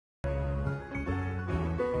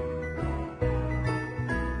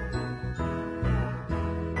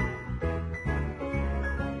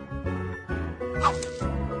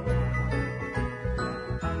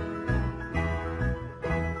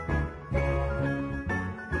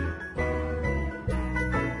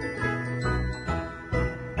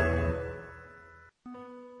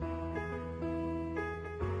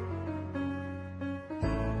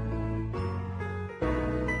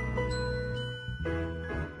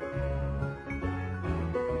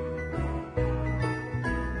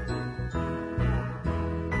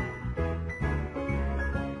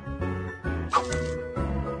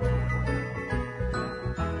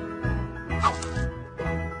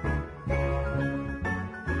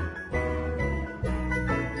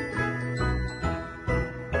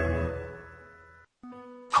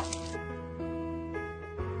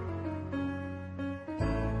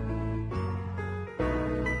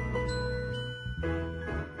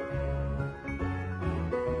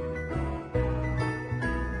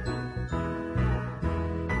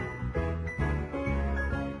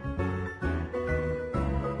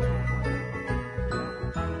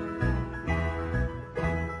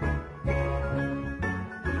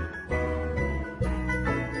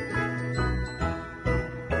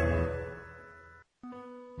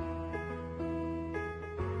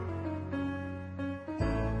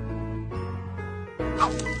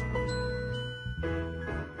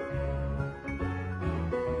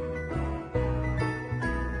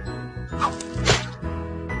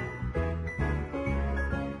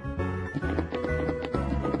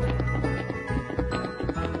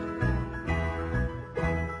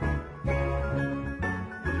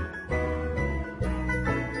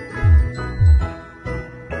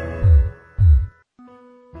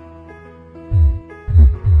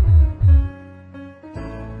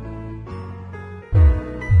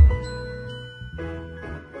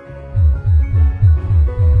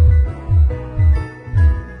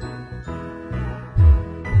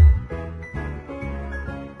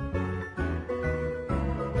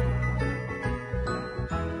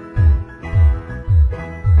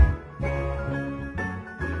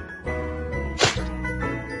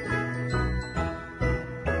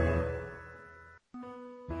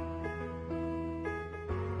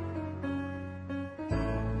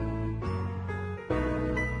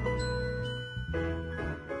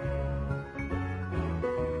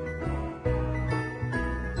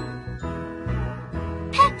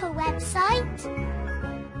Peppa website.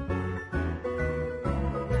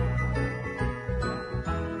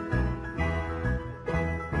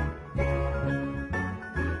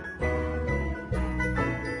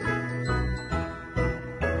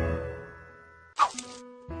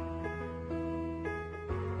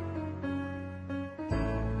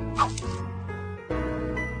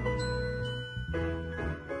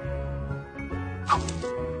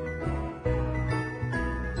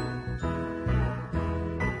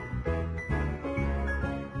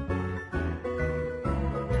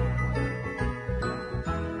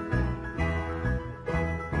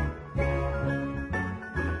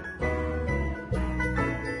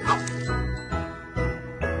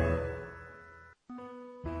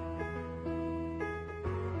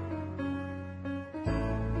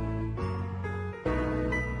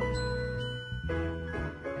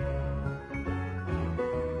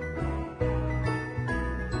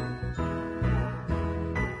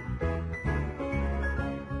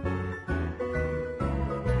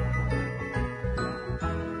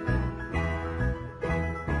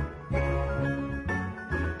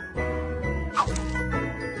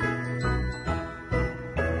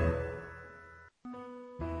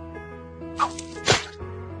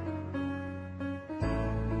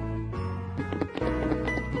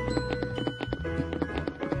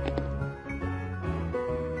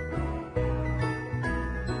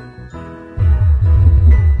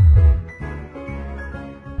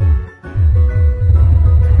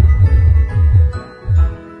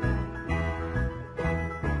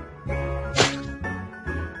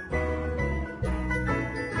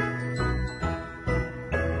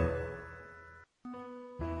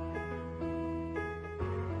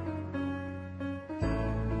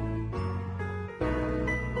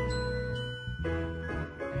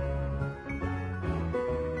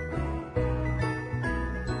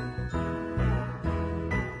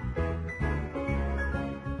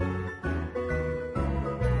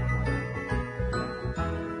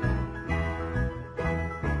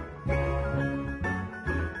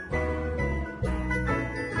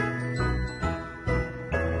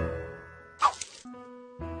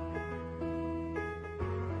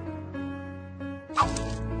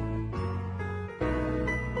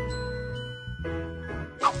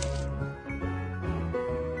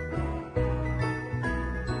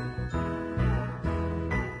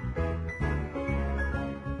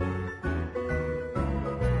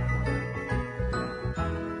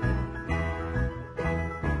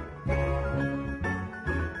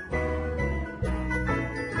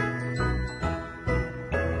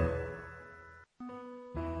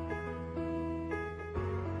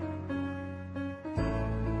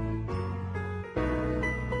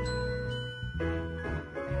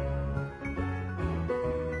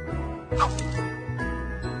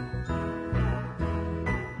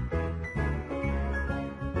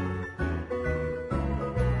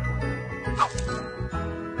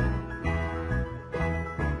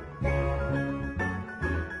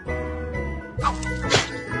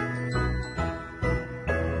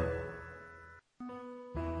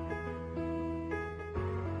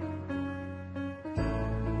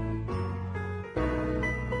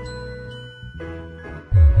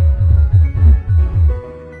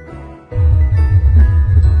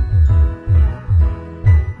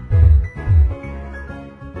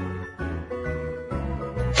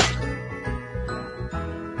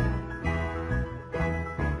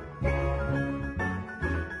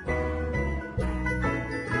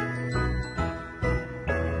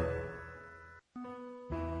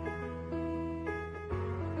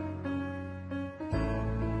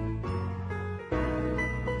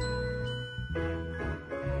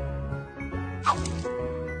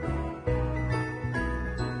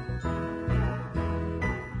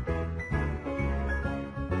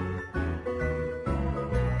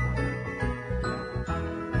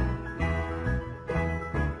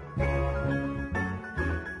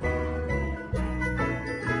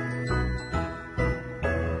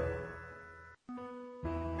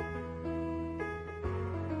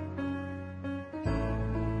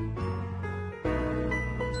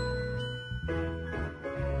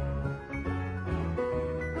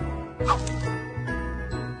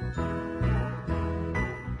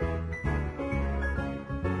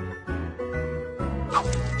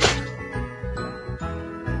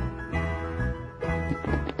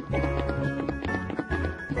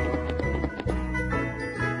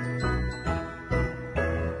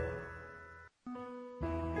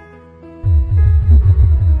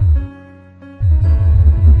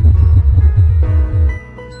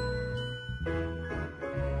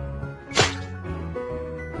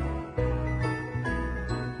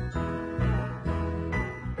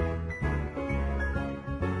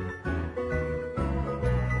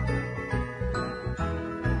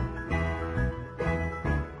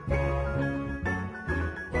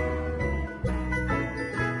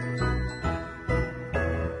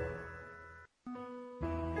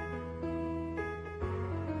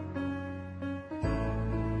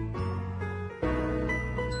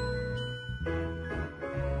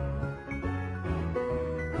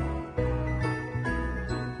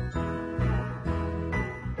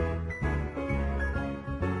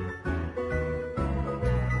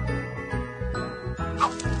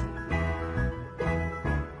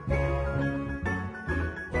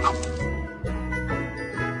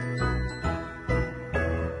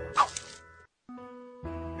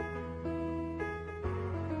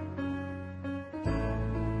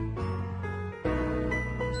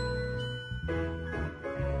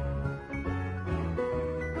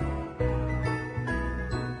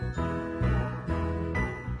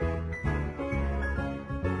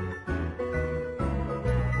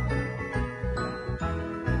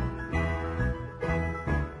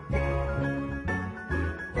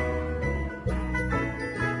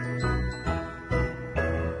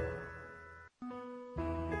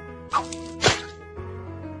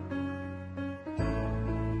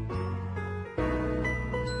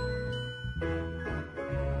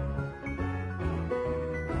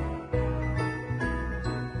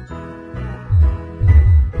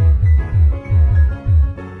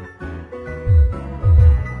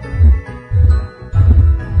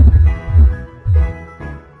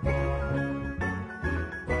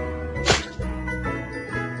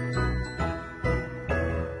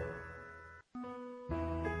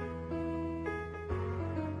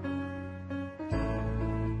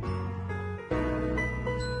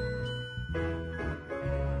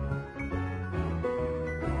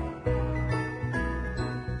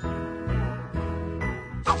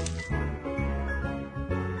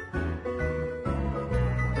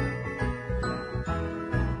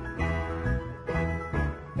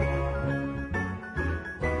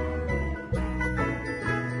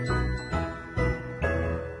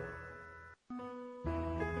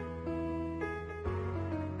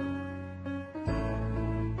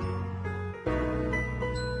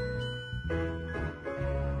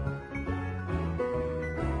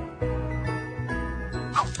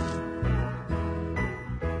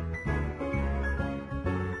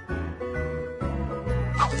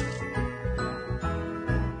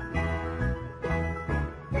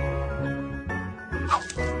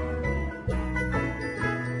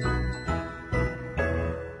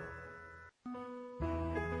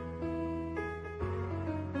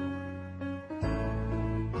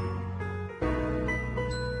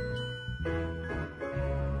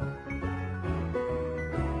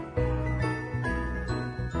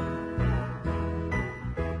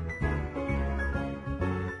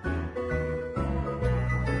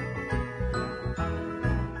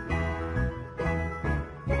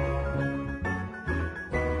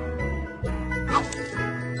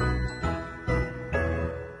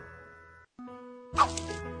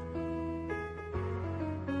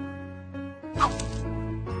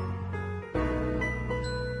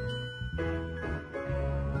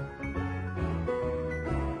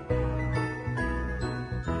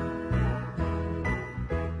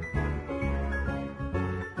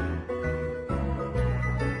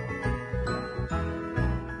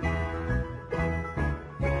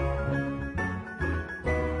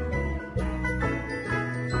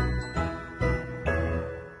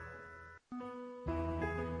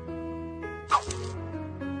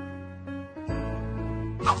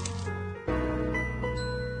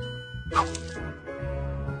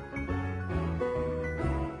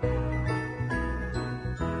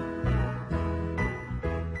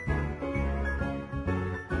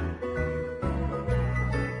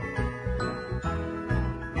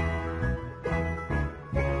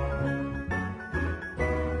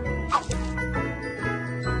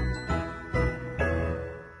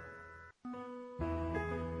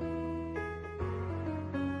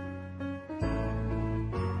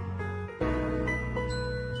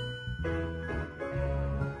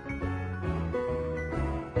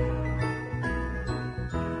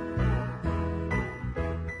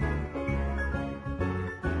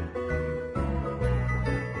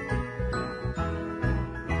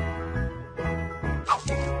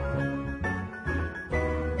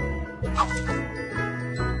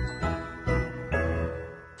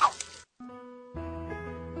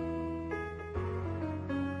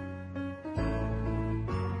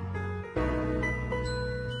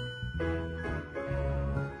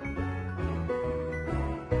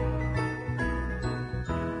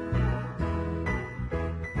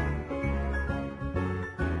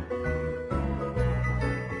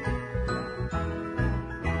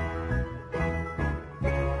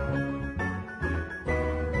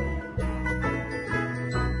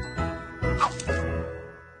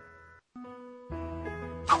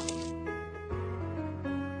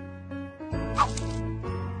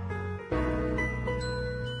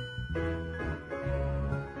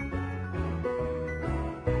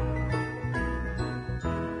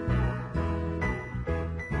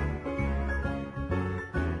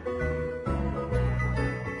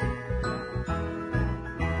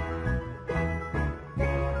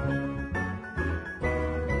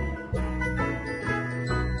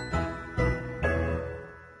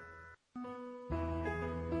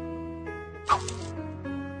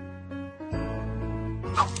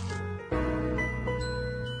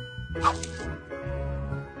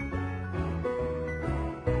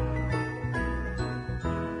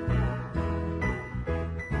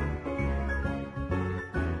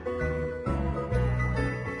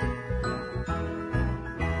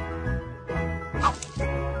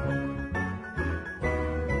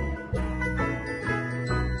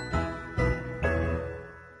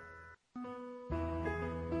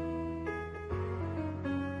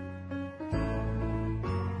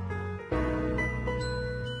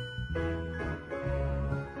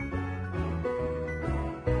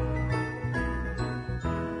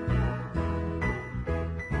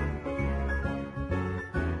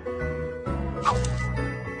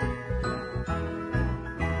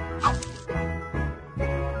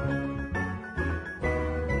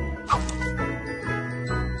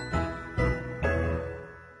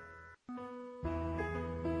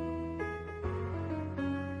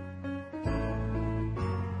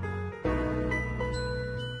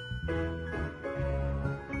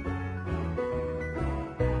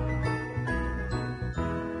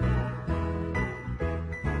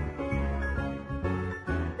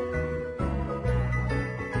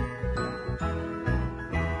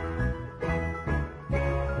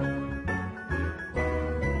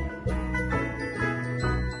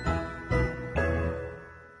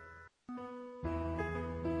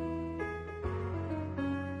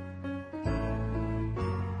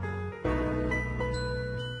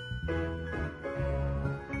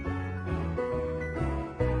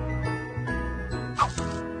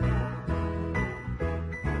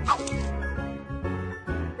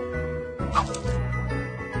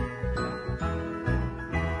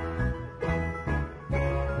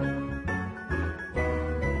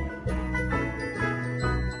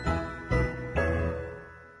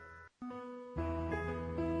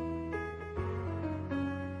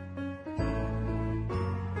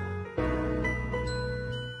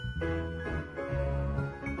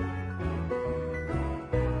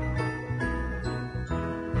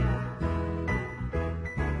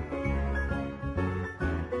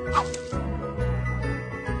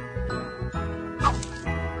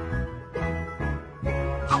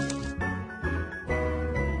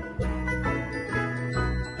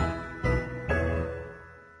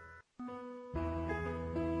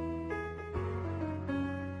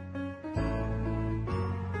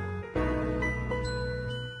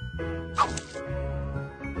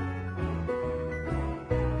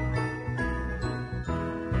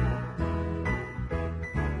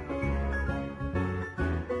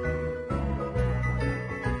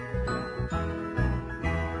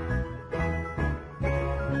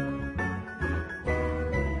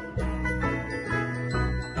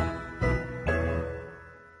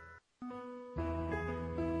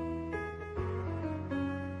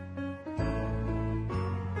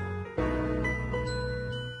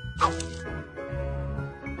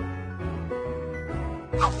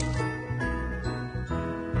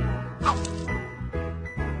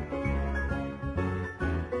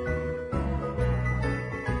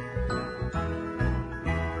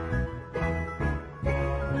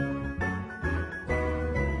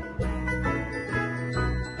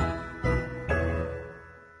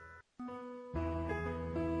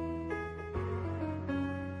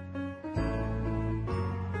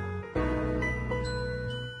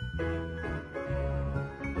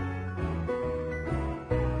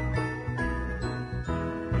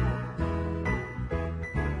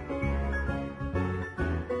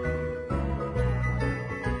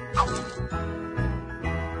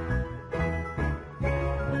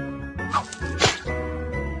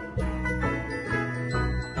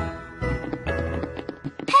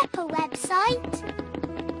 website.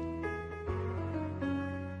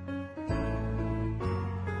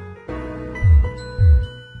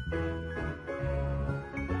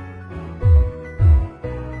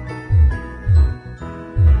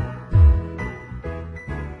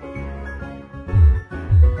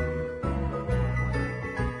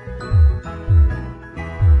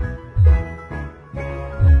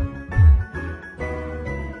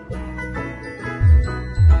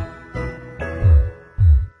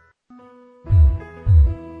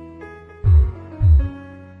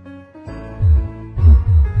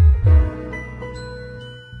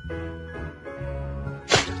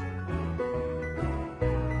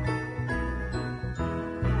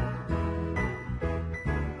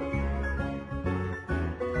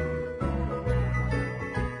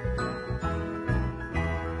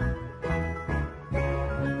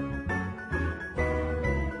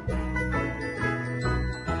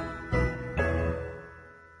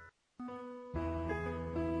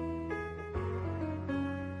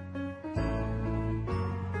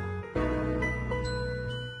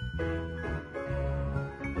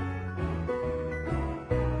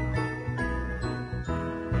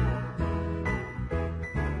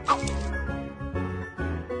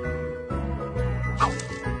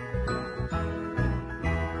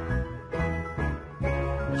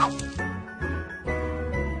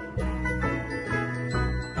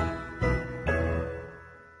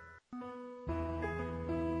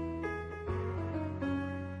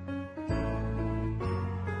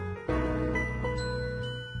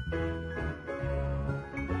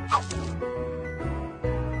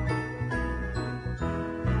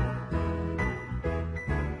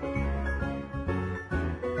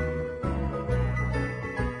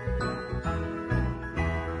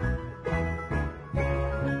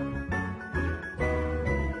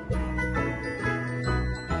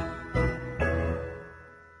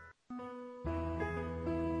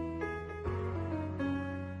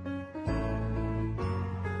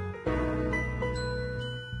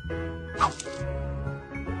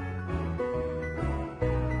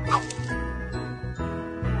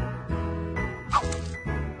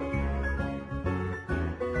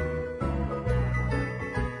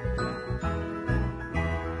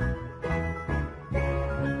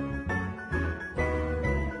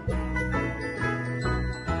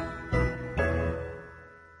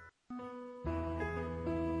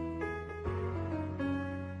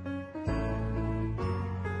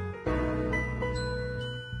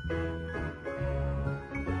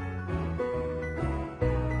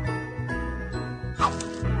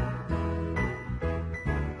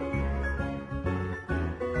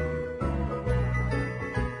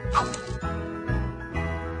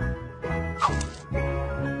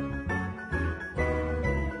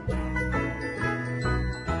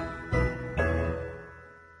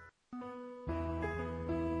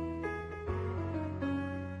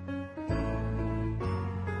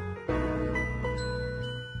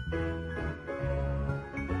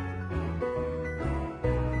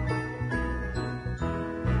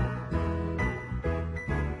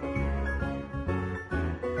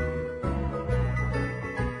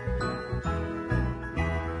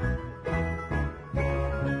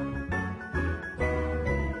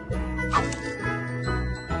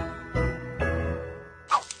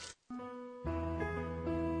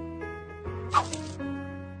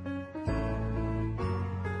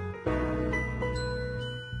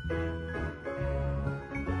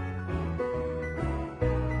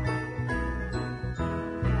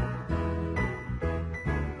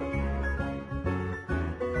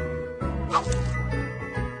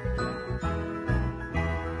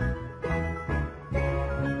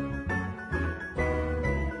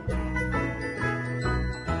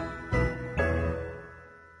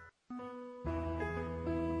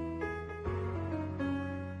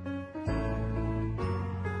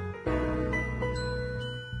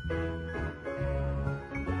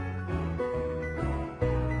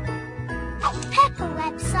 Peppa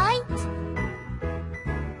website.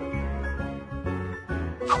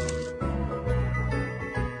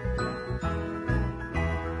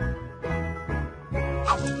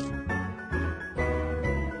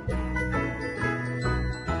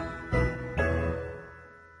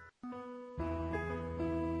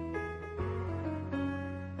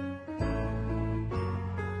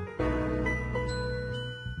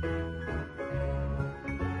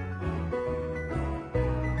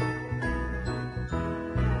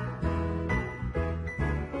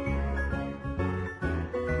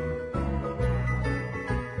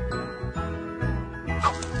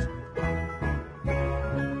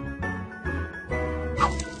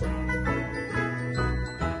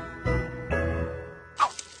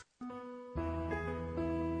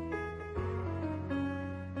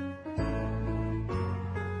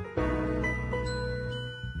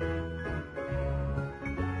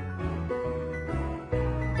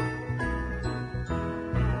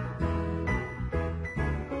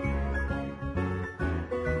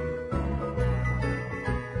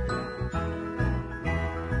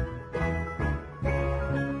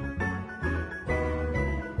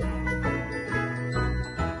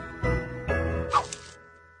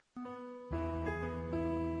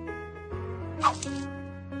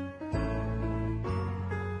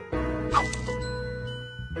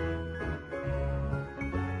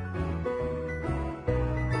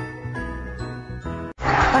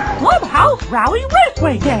 the Clubhouse Rally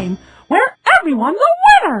Raceway game, where everyone's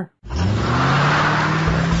a winner!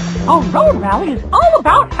 A road rally is all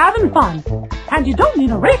about having fun, and you don't need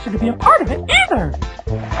a racer to be a part of it either!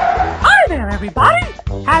 Hi there, everybody!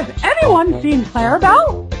 Has anyone seen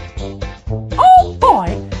Clarabelle? Oh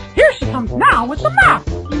boy, here she comes now with the map!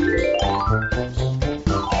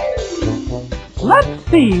 Let's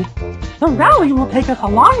see. The rally will take us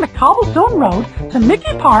along the cobblestone road to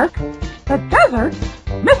Mickey Park, the desert,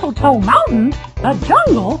 Mistletoe Mountain, the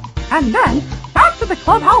jungle, and then back to the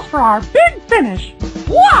clubhouse for our big finish.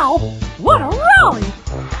 Wow! What a rally!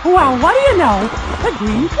 Well, what do you know? The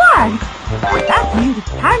green flag. That means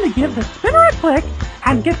it's time to give the spinner a click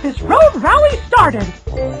and get this road rally started.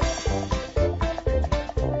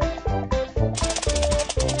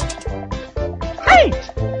 8.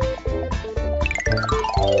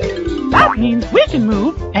 That means we can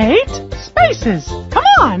move 8 spaces. Come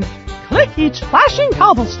on! Click each flashing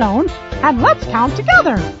cobblestone and let's count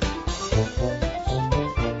together.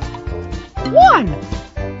 1,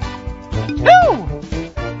 2,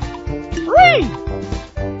 3,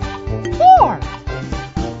 4,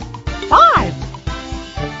 5,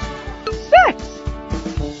 6,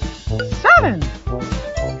 7,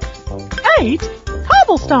 8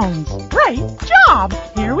 cobblestones. Great job!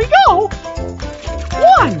 Here we go.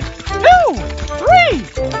 1, 2, 3,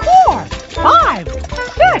 4, 5,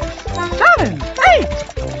 6, 7, 8.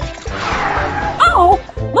 Uh-oh!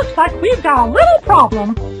 Looks like we've got a little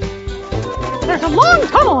problem. There's a long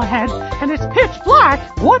tunnel ahead, and it's pitch black.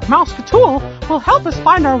 What Mousecatool will help us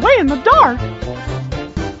find our way in the dark?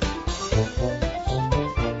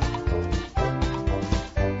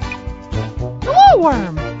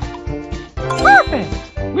 Glowworm! Perfect!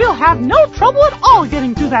 We'll have no trouble at all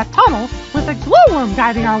getting through that tunnel with a glowworm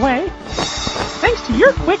guiding our way. Thanks to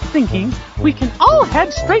your quick thinking, we can all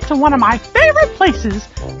head straight to one of my favorite places,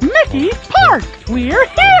 Mickey Park. We're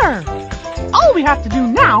here! All we have to do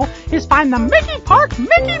now is find the Mickey Park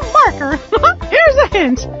Mickey marker. Here's a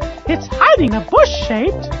hint. It's hiding a bush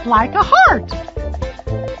shaped like a heart.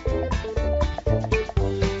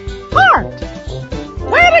 Heart!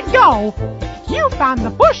 Way to go! You found the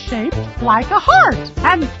bush shaped like a heart.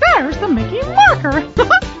 And there's the Mickey marker.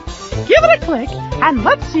 Give it a click and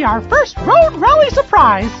let's see our first road rally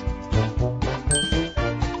surprise.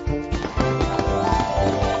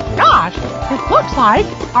 Gosh, it looks like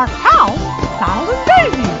our pals, Donald and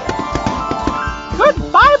Daisy.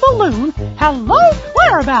 Goodbye, balloon. Hello,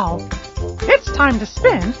 Clarabelle. It's time to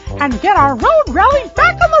spin and get our road rally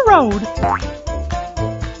back on the road.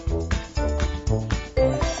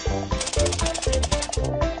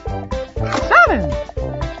 7.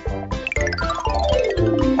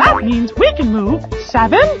 That means we can move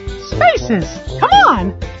 7 spaces. Come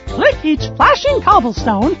on, click each flashing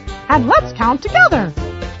cobblestone and let's count together.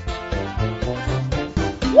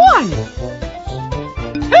 1,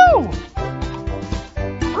 2,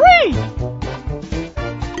 3,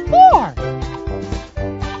 4,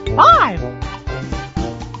 5,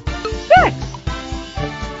 6,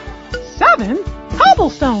 7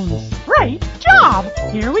 cobblestones. Great job!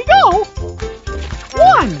 Here we go.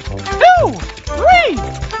 1, 2, 3,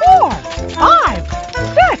 4, 5,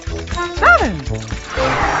 6, 7.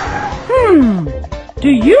 Do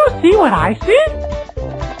you see what I see?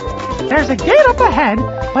 There's a gate up ahead,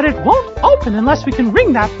 but it won't open unless we can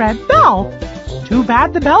ring that red bell. Too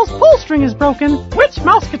bad the bell's pull string is broken. Which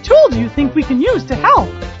Mousecatool do you think we can use to help?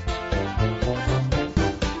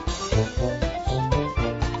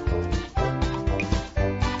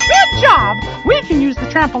 Good job! We can use the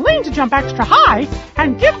trampoline to jump extra high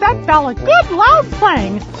and give that bell a good loud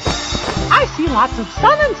clang. I see lots of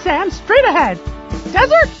sun and sand straight ahead.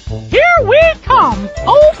 Desert, here we come!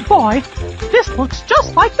 Oh boy, this looks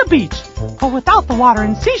just like the beach, but without the water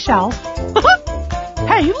and seashells.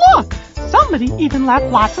 Hey, look! Somebody even left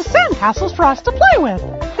lots of sandcastles for us to play with.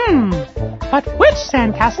 But which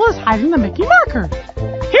sandcastle is hiding the Mickey marker?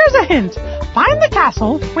 Here's a hint. Find the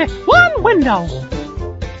castle with one window.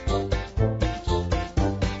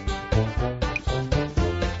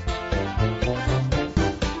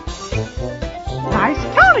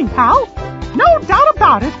 Nice counting, pal. No doubt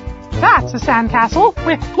about it. That's a sandcastle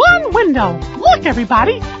with one window. Look,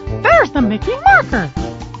 everybody. There's the Mickey marker.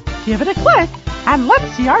 Give it a click, and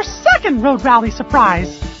let's see our second road rally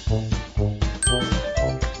surprise.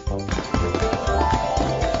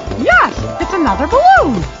 Yes, it's another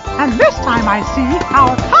balloon. And this time I see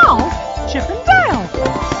our pal, Chip and Dale.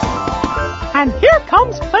 And here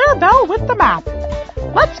comes Clarabelle with the map.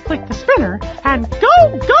 Let's click the spinner and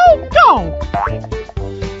go, go, go!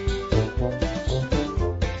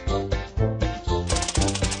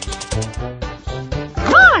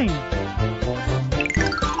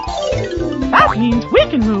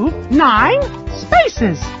 can move 9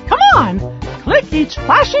 spaces. Come on, click each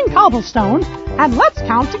flashing cobblestone and let's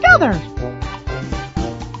count together.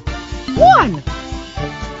 1,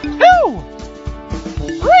 2,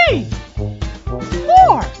 3,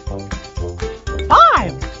 4,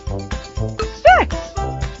 5, 6,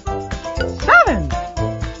 7,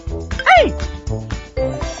 8,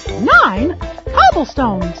 9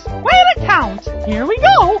 cobblestones. Way to count. Here we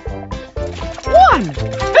go. 1, 2,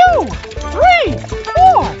 3,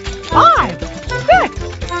 4, 5, 6,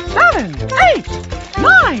 7, 8,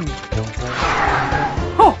 9.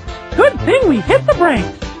 Oh, good thing we hit the brake.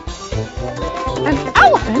 An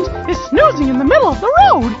elephant is snoozing in the middle of the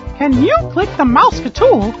road. Can you click the mouse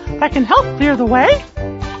tool that can help clear the way?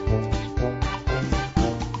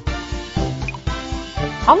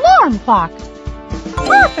 Alarm clock.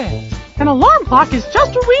 Perfect! An alarm clock is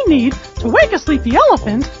just what we need to wake a sleepy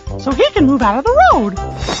elephant so he can move out of the road.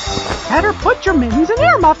 Better put your mittens and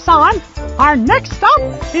earmuffs on. Our next stop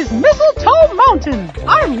is Mistletoe Mountain.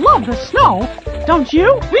 I love the snow. Don't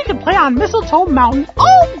you? We could play on Mistletoe Mountain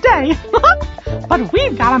all day. But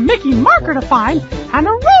we've got a Mickey marker to find and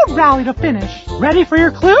a road rally to finish. Ready for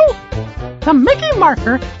your clue? The Mickey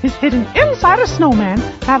marker is hidden inside a snowman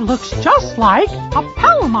that looks just like a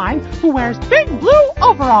pal of mine who wears big blue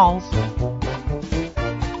overalls.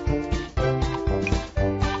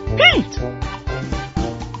 Pete!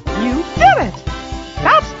 You did it!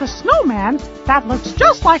 That's the snowman that looks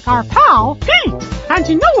just like our pal, Pete. And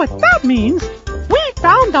you know what that means? We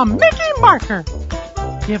found the Mickey marker.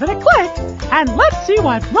 Give it a click, and let's see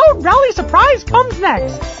what road rally surprise comes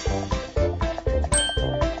next.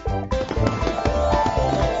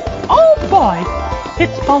 Oh boy,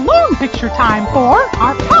 it's balloon picture time for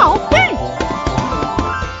our pal Pete.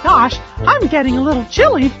 Gosh, I'm getting a little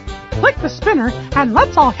chilly. Click the spinner and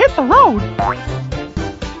let's all hit the road.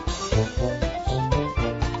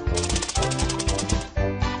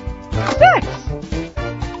 Six.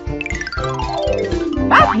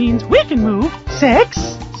 That means we can move 6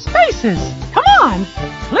 spaces. Come on,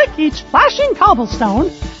 click each flashing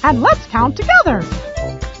cobblestone and let's count together.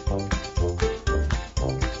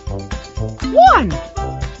 1, 2,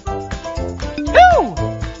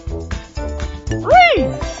 3,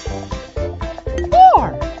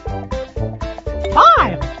 4,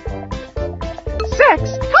 5,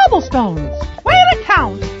 6 cobblestones. Way to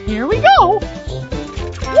count. Here we go.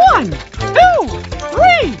 1, 2,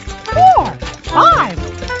 3, 4, 5,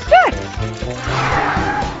 6.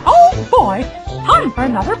 Oh boy, time for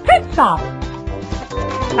another pit stop.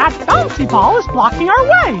 That bouncy ball is blocking our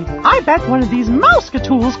way. I bet one of these mouse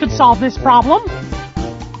tools could solve this problem.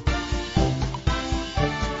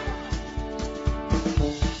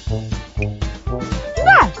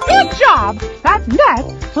 Net, good job! That net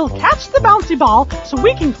will catch the bouncy ball so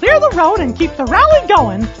we can clear the road and keep the rally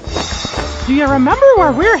going. Do you remember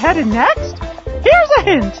where we're headed next? Here's a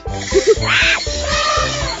hint.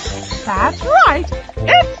 That's right,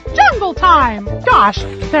 it's jungle time! Gosh,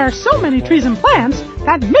 there are so many trees and plants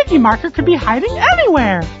that Mickey marker could be hiding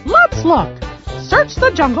anywhere. Let's look. Search the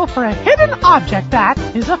jungle for a hidden object that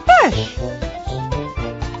is a fish.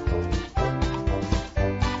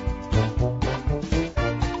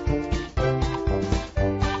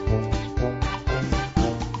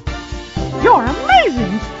 You're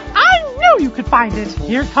amazing! I knew you could find it.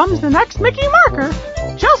 Here comes the next Mickey marker,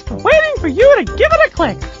 just waiting for you to give it a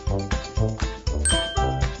click.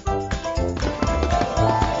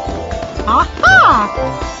 Aha!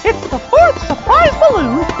 It's the 4th surprise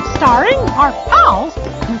balloon starring our pals,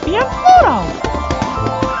 Goofy and Pluto.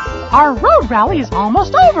 Our road rally is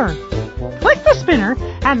almost over. Click the spinner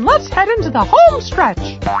and let's head into the home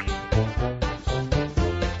stretch.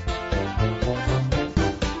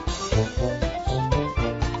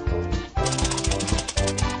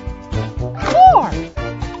 4.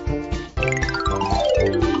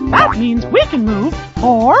 That means we can move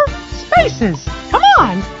 4 spaces. Come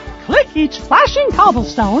on! Click each flashing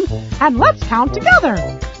cobblestone and let's count together.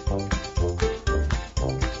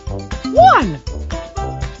 1,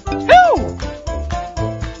 2,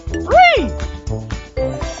 3,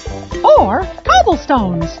 4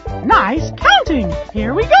 cobblestones. Nice counting.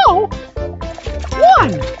 Here we go.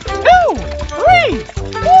 1, 2, 3,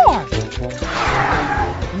 4.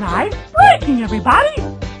 Nice braking, everybody.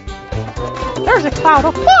 There's a cloud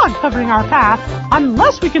of fog covering our path.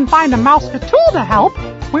 Unless we can find a mouse tool to help,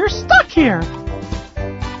 we're stuck here.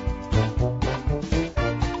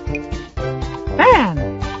 Fan.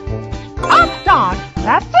 Up, dog.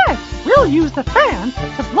 That's it. We'll use the fan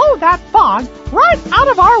to blow that fog right out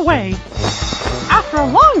of our way. After a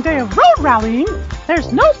long day of road rallying,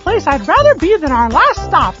 there's no place I'd rather be than our last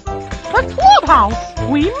stop. The clubhouse!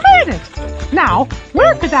 We made it! Now,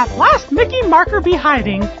 where could that last Mickey marker be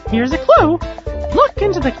hiding? Here's a clue. Look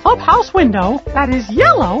into the clubhouse window that is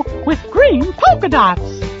yellow with green polka dots.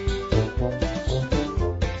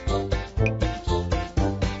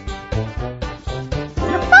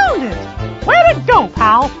 You found it! Way to go,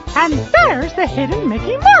 pal! And there's the hidden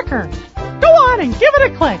Mickey marker. Go on and give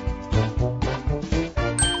it a click.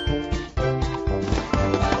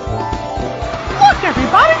 Look,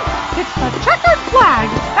 everybody! It's the checkered flag.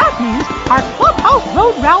 That means our Clubhouse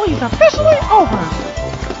Road Rally is officially over.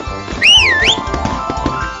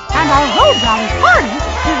 And our Road Rally party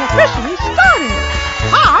is officially started.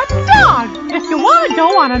 Hot dog! If you want to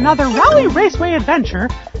go on another Rally Raceway adventure,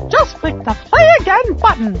 just click the Play Again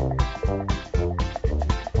button.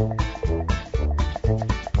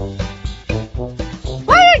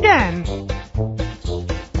 Play again!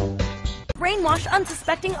 Brainwash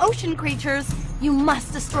unsuspecting ocean creatures. You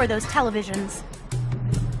must destroy those televisions.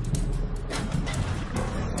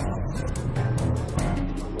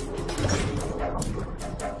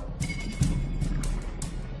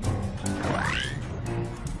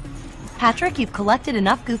 Patrick, you've collected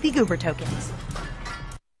enough Goofy Goober tokens.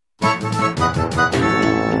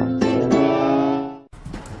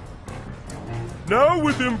 Now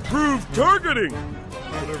with improved targeting!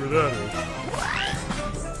 Whatever that is.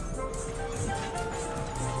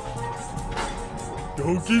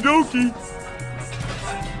 Doki doki!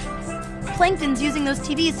 Plankton's using those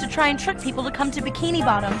TVs to try and trick people to come to Bikini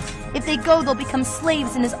Bottom. If they go, they'll become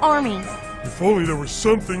slaves in his army. If only there was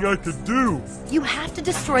something I could do! You have to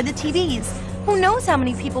destroy the TVs. Who knows how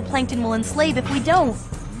many people Plankton will enslave if we don't?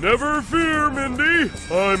 Never fear, Mindy!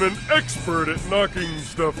 I'm an expert at knocking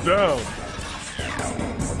stuff down.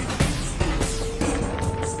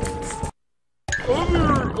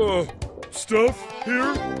 Other, stuff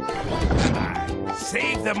here?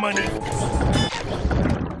 Save the money.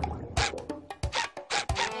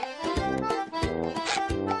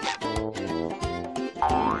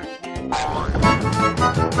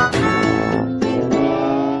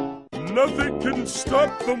 Nothing can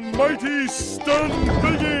stop the mighty stun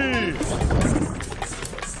thingy!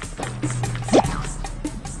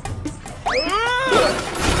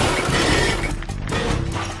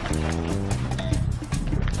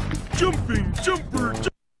 Jumping jumper!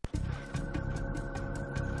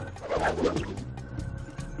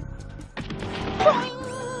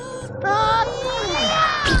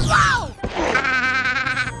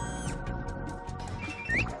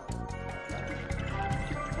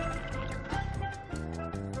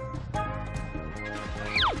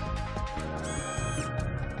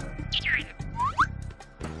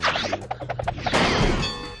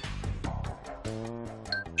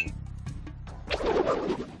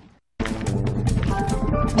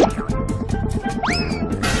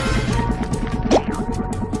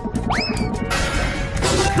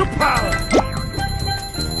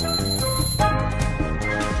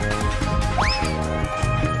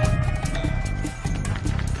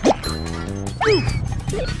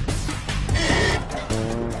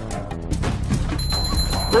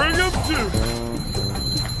 Bring him to!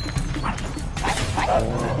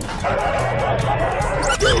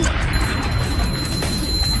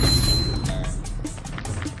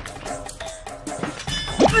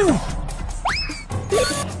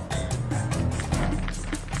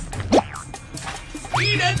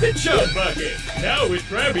 Eat at the chug bucket! Now with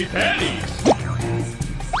Krabby Patties!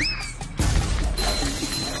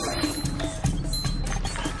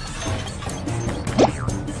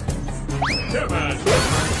 Come on!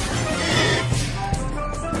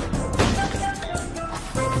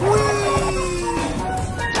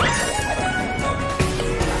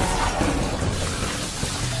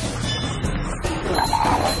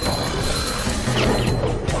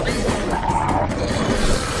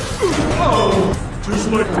 Oh,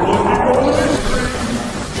 just like walking on ice cream.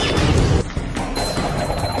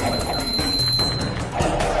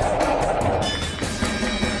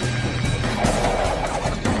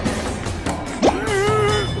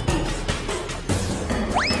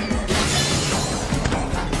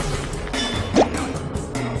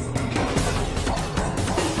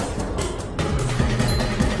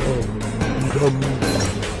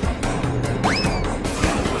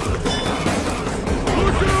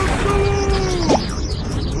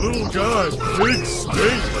 Little guy, big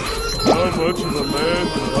stink. How much of a man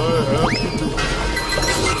do I have to do?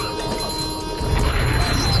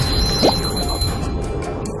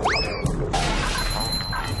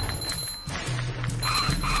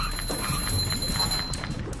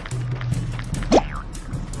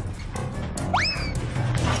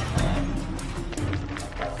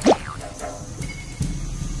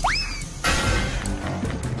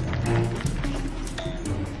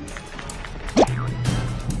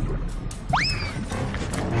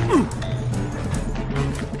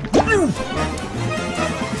 Johnny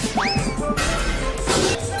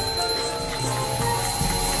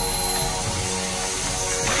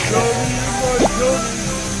in my tummy.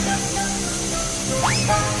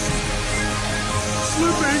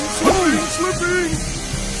 Slipping, slipping, slipping.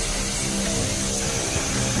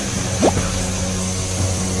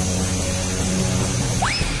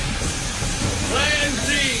 Plan Z!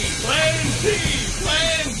 Plan Z!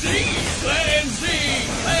 Plan Z! Plan Z!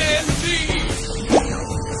 Plan Z!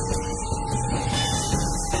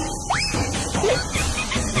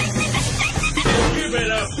 Give it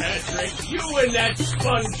up, Patrick. You and that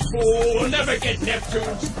sponge fool will never get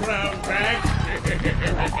Neptune's crown back.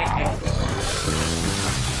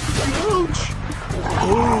 Ouch!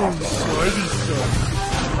 Oh, slimy stuff.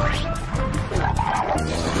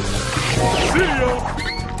 See ya!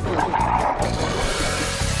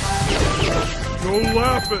 Don't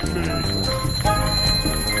laugh at me.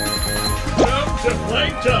 Come to play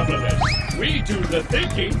tough of us. We do the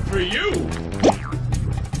thinking for you.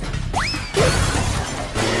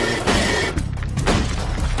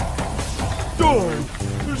 Darn,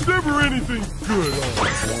 there's never anything good on it.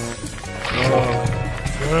 Ah,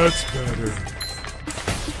 that's better.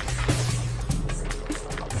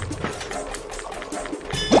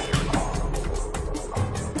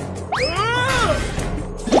 Ah!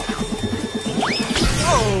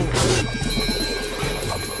 Oh!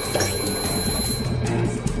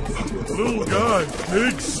 Little guy,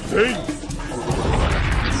 big stink.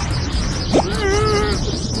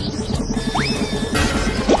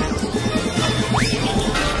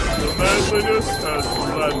 The manliness has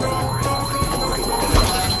landed.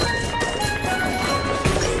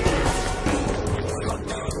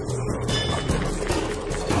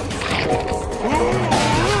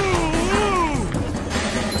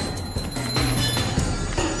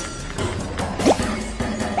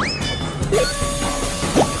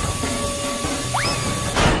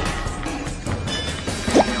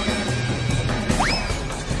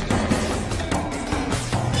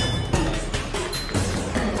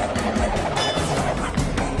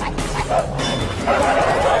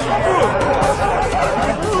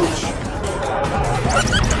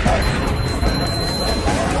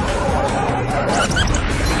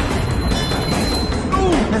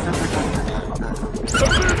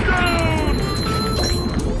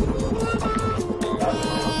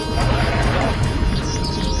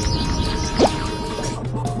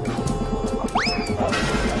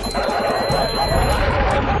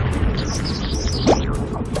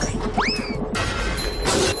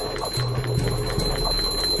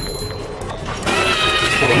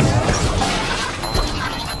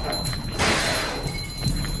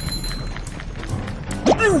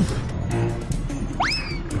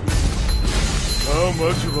 How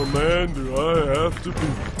much of a man do I have to be?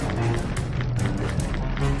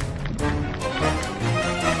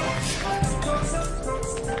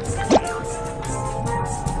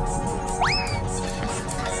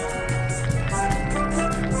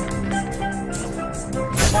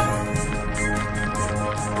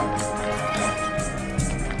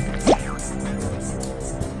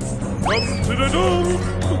 Come to the dome!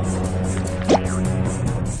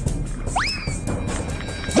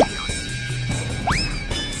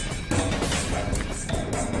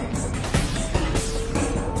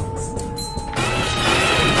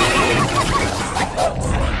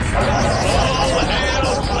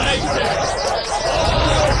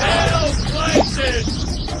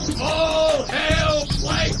 All hail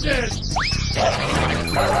Plankton!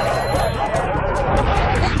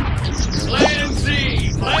 Plan Z!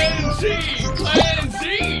 Plan Z! Plan Z!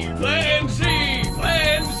 Plan Z!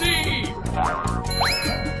 Plan Z!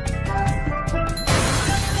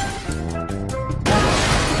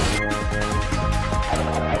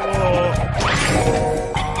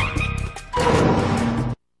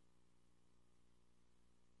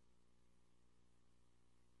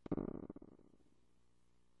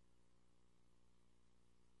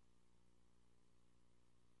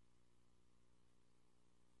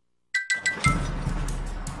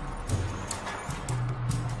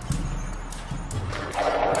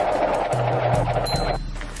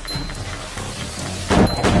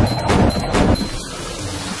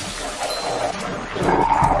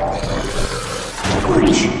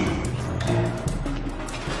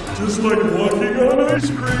 Just like walking on ice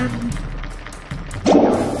cream.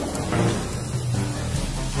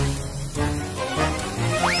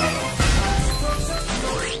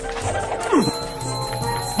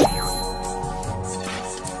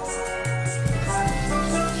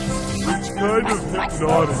 It's kind of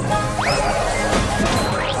hypnotic.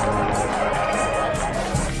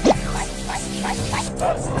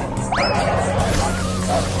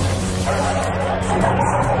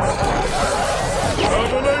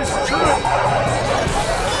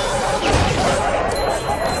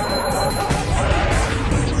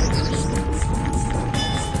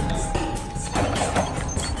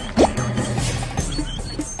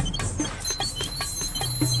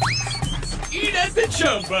 got the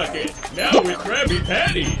chum bucket. Now with Krabby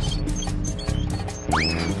Patties.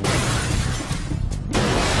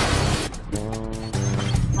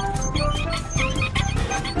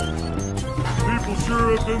 People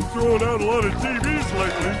sure have been throwing out a lot of TVs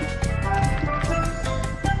lately.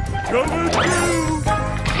 Coming through!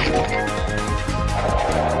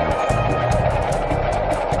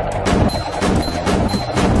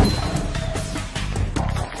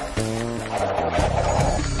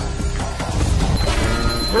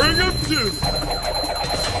 Bring them two!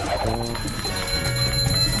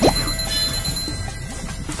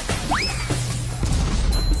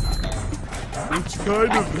 It's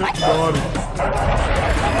kind of hypnotic.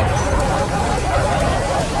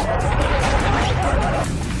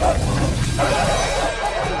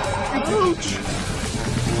 Ouch!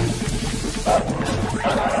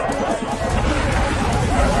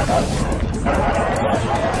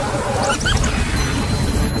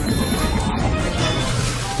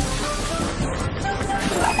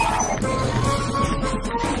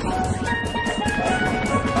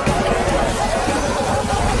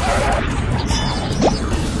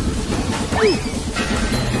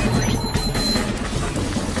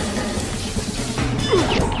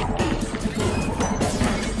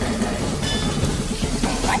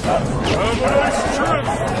 Have a nice trip!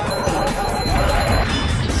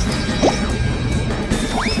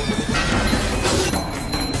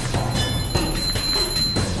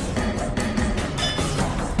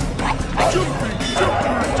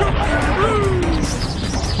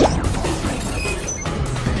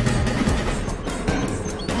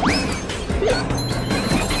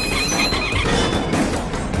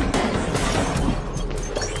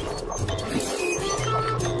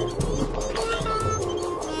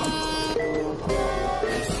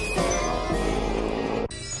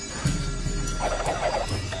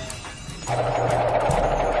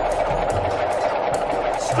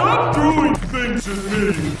 Stop throwing things at me!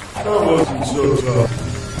 That wasn't so tough.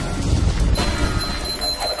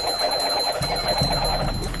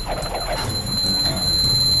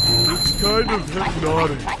 It's kind of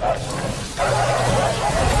hypnotic.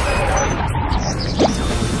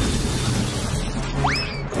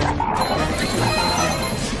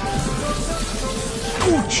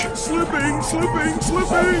 Ouch! Slipping, slipping,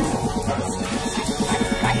 slipping!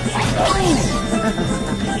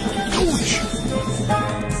 Ouch!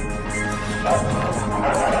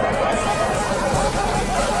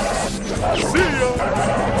 See ya!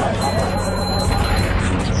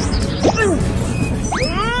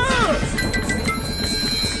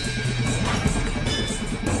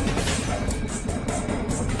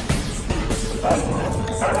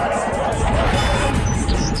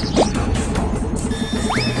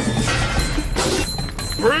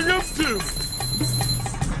 Bring up two!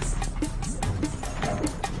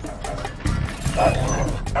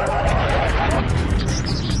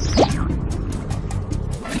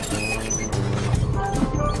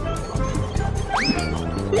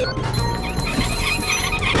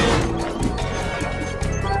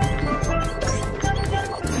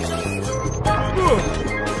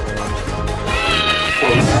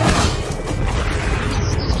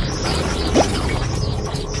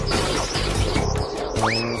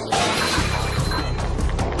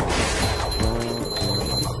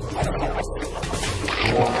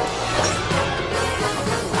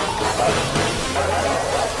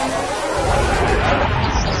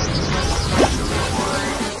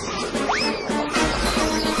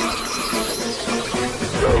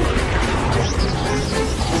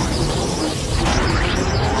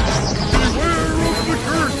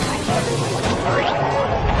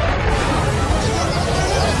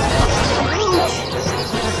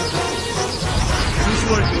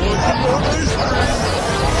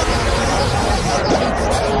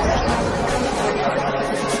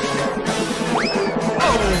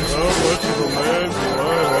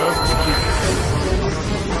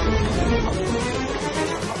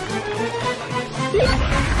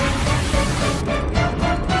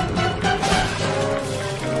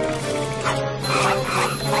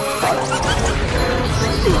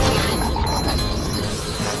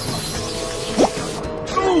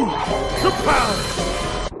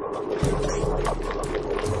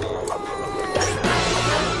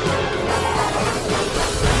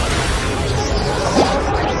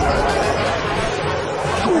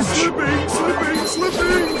 Slipping, slipping,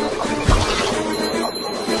 slipping!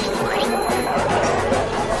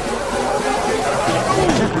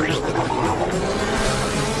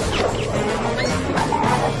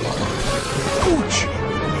 Ouch!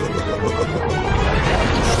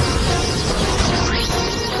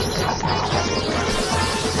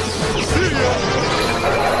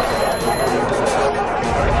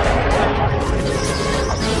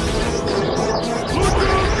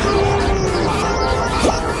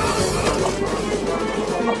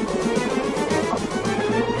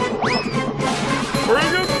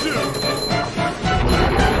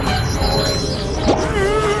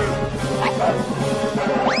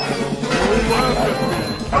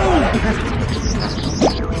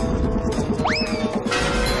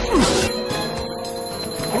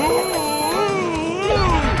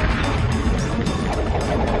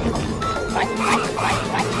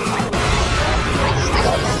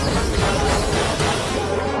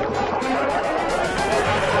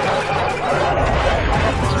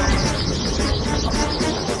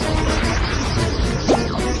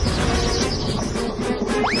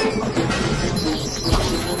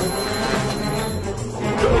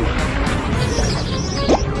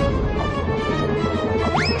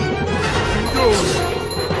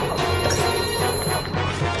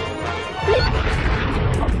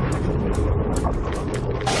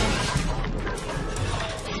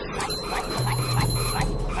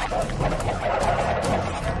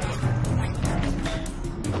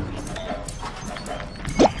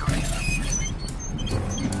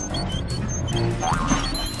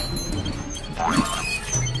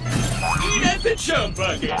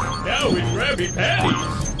 bucket. Now with Krabby Patties.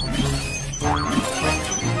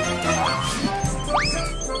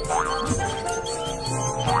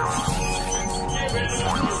 Give it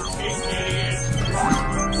up, you pink idiot.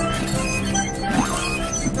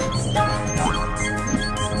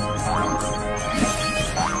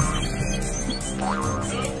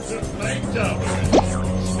 Up to Flake Tower.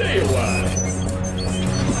 Stay a while.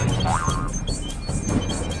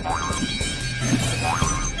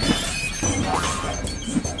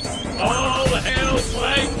 All hail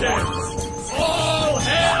Plankton! All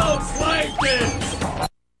hail Plankton!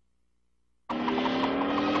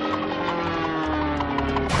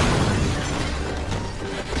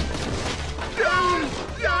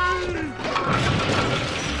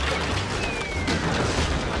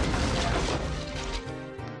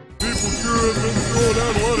 People sure have been throwing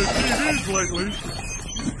out a lot of TVs lately.